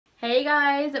Hey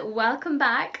guys, welcome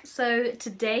back. So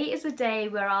today is a day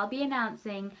where I'll be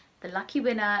announcing the lucky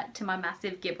winner to my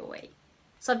massive giveaway.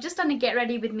 So I've just done a get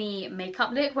ready with me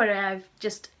makeup look where I've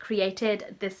just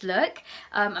created this look.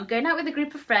 I'm going out with a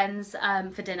group of friends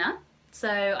for dinner.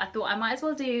 So I thought I might as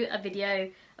well do a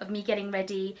video of me getting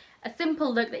ready, a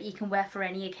simple look that you can wear for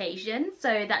any occasion.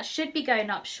 So that should be going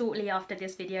up shortly after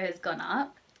this video has gone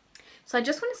up. So I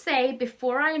just want to say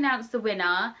before I announce the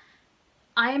winner,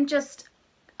 I'm just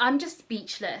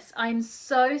speechless. I'm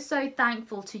so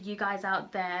thankful to you guys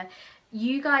out there.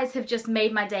 You guys have just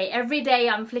made my day. Every day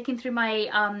I'm flicking through my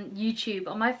YouTube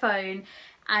on my phone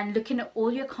and looking at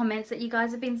all your comments that you guys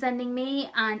have been sending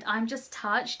me, and I'm just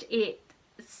touched.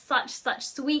 Such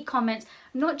sweet comments,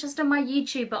 not just on my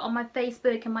YouTube but on my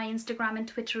Facebook and my Instagram and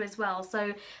Twitter as well.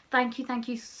 So thank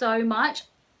you so much.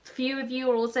 Few of you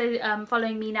are also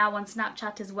following me now on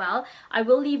Snapchat as well. I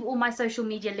will leave all my social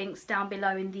media links down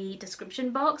below in the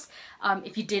description box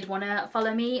if you did want to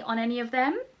follow me on any of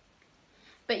them.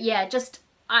 But yeah,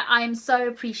 I am so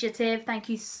appreciative. Thank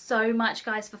you so much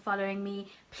guys for following me.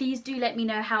 Please do let me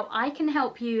know how I can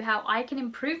help you, how I can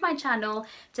improve my channel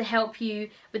to help you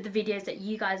with the videos that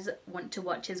you guys want to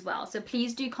watch as well. So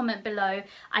please do comment below.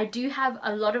 I do have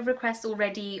a lot of requests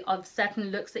already of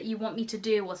certain looks that you want me to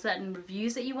do or certain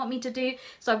reviews that you want me to do.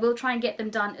 So I will try and get them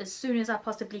done as soon as I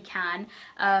possibly can.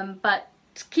 But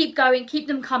keep going, keep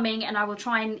them coming, and I will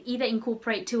try and either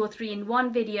incorporate 2 or 3 in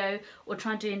one video or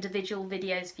try and do individual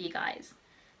videos for you guys.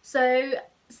 So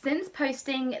since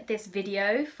posting this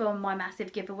video for my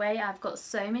massive giveaway, I've got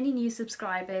so many new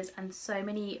subscribers and so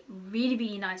many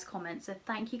really nice comments, so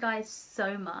thank you guys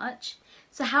so much.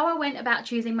 So how I went about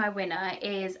choosing my winner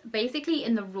is basically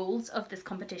in the rules of this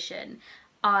competition.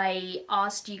 I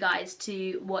asked you guys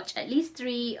to watch at least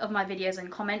 3 of my videos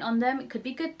and comment on them. It could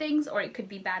be good things or it could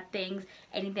be bad things,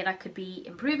 anything I could be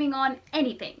improving on,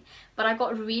 anything. But I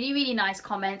got really nice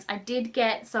comments. I did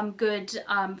get some good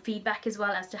feedback as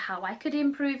well as to how I could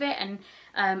improve it and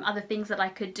other things that I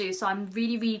could do. So I'm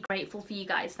really grateful for you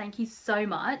guys. Thank you so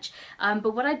much.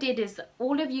 But what I did is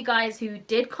all of you guys who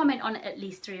did comment on at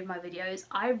least 3 of my videos,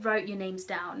 I wrote your names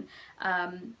down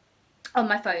on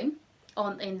my phone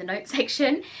in the notes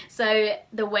section. So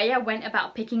the way I went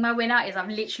about picking my winner is I've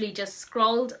literally just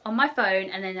scrolled on my phone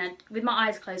and then with my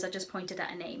eyes closed I just pointed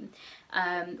at a name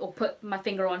or put my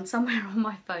finger on somewhere on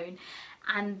my phone,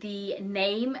 and the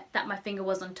name that my finger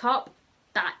was on top,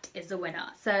 that is the winner.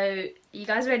 So you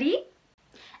guys ready?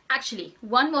 Actually,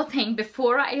 one more thing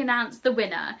before I announce the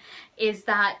winner is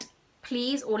that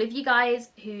please, all of you guys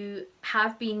who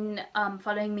have been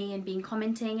following me and been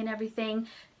commenting and everything,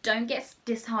 don't get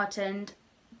disheartened.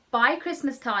 By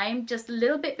Christmas time, just a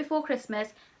little bit before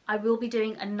Christmas, I will be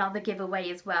doing another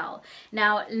giveaway as well.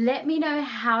 Now, let me know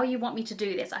how you want me to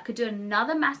do this. I could do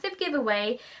another massive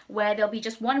giveaway where there'll be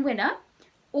just one winner,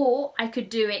 or I could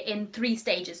do it in 3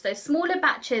 stages. So smaller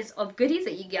batches of goodies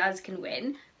that you guys can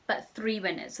win, but 3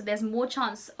 winners. So there's more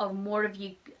chance of more of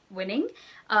you winning.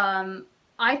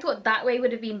 I thought that way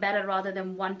would have been better rather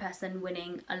than one person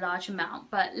winning a large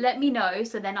amount, but let me know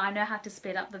so then I know how to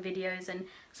split up the videos and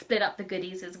split up the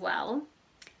goodies as well.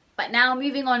 But now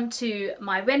moving on to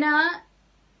my winner,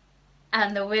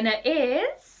 and the winner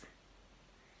is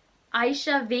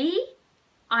Aisha V.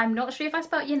 I'm not sure if I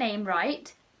spelt your name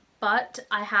right, but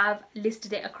I have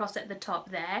listed it across at the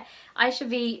top there. Aisha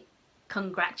V,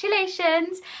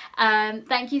 congratulations.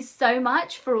 Thank you so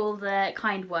much for all the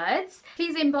kind words.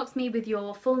 Please inbox me with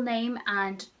your full name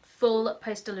and full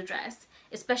postal address,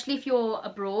 especially if you're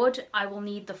abroad. I will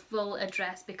need the full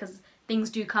address because things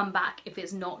do come back if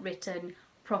it's not written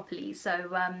properly. So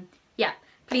yeah,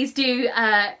 please do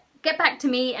get back to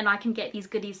me and I can get these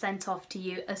goodies sent off to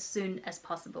you as soon as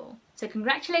possible. So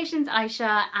congratulations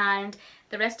Aisha, and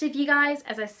the rest of you guys,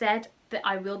 as I said, that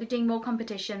I will be doing more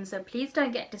competitions, so please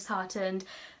don't get disheartened.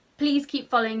 Please keep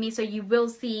following me so you will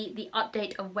see the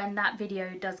update of when that video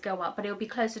does go up, but it'll be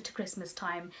closer to Christmas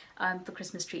time for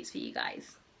Christmas treats for you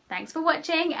guys. Thanks for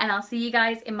watching, and I'll see you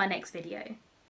guys in my next video.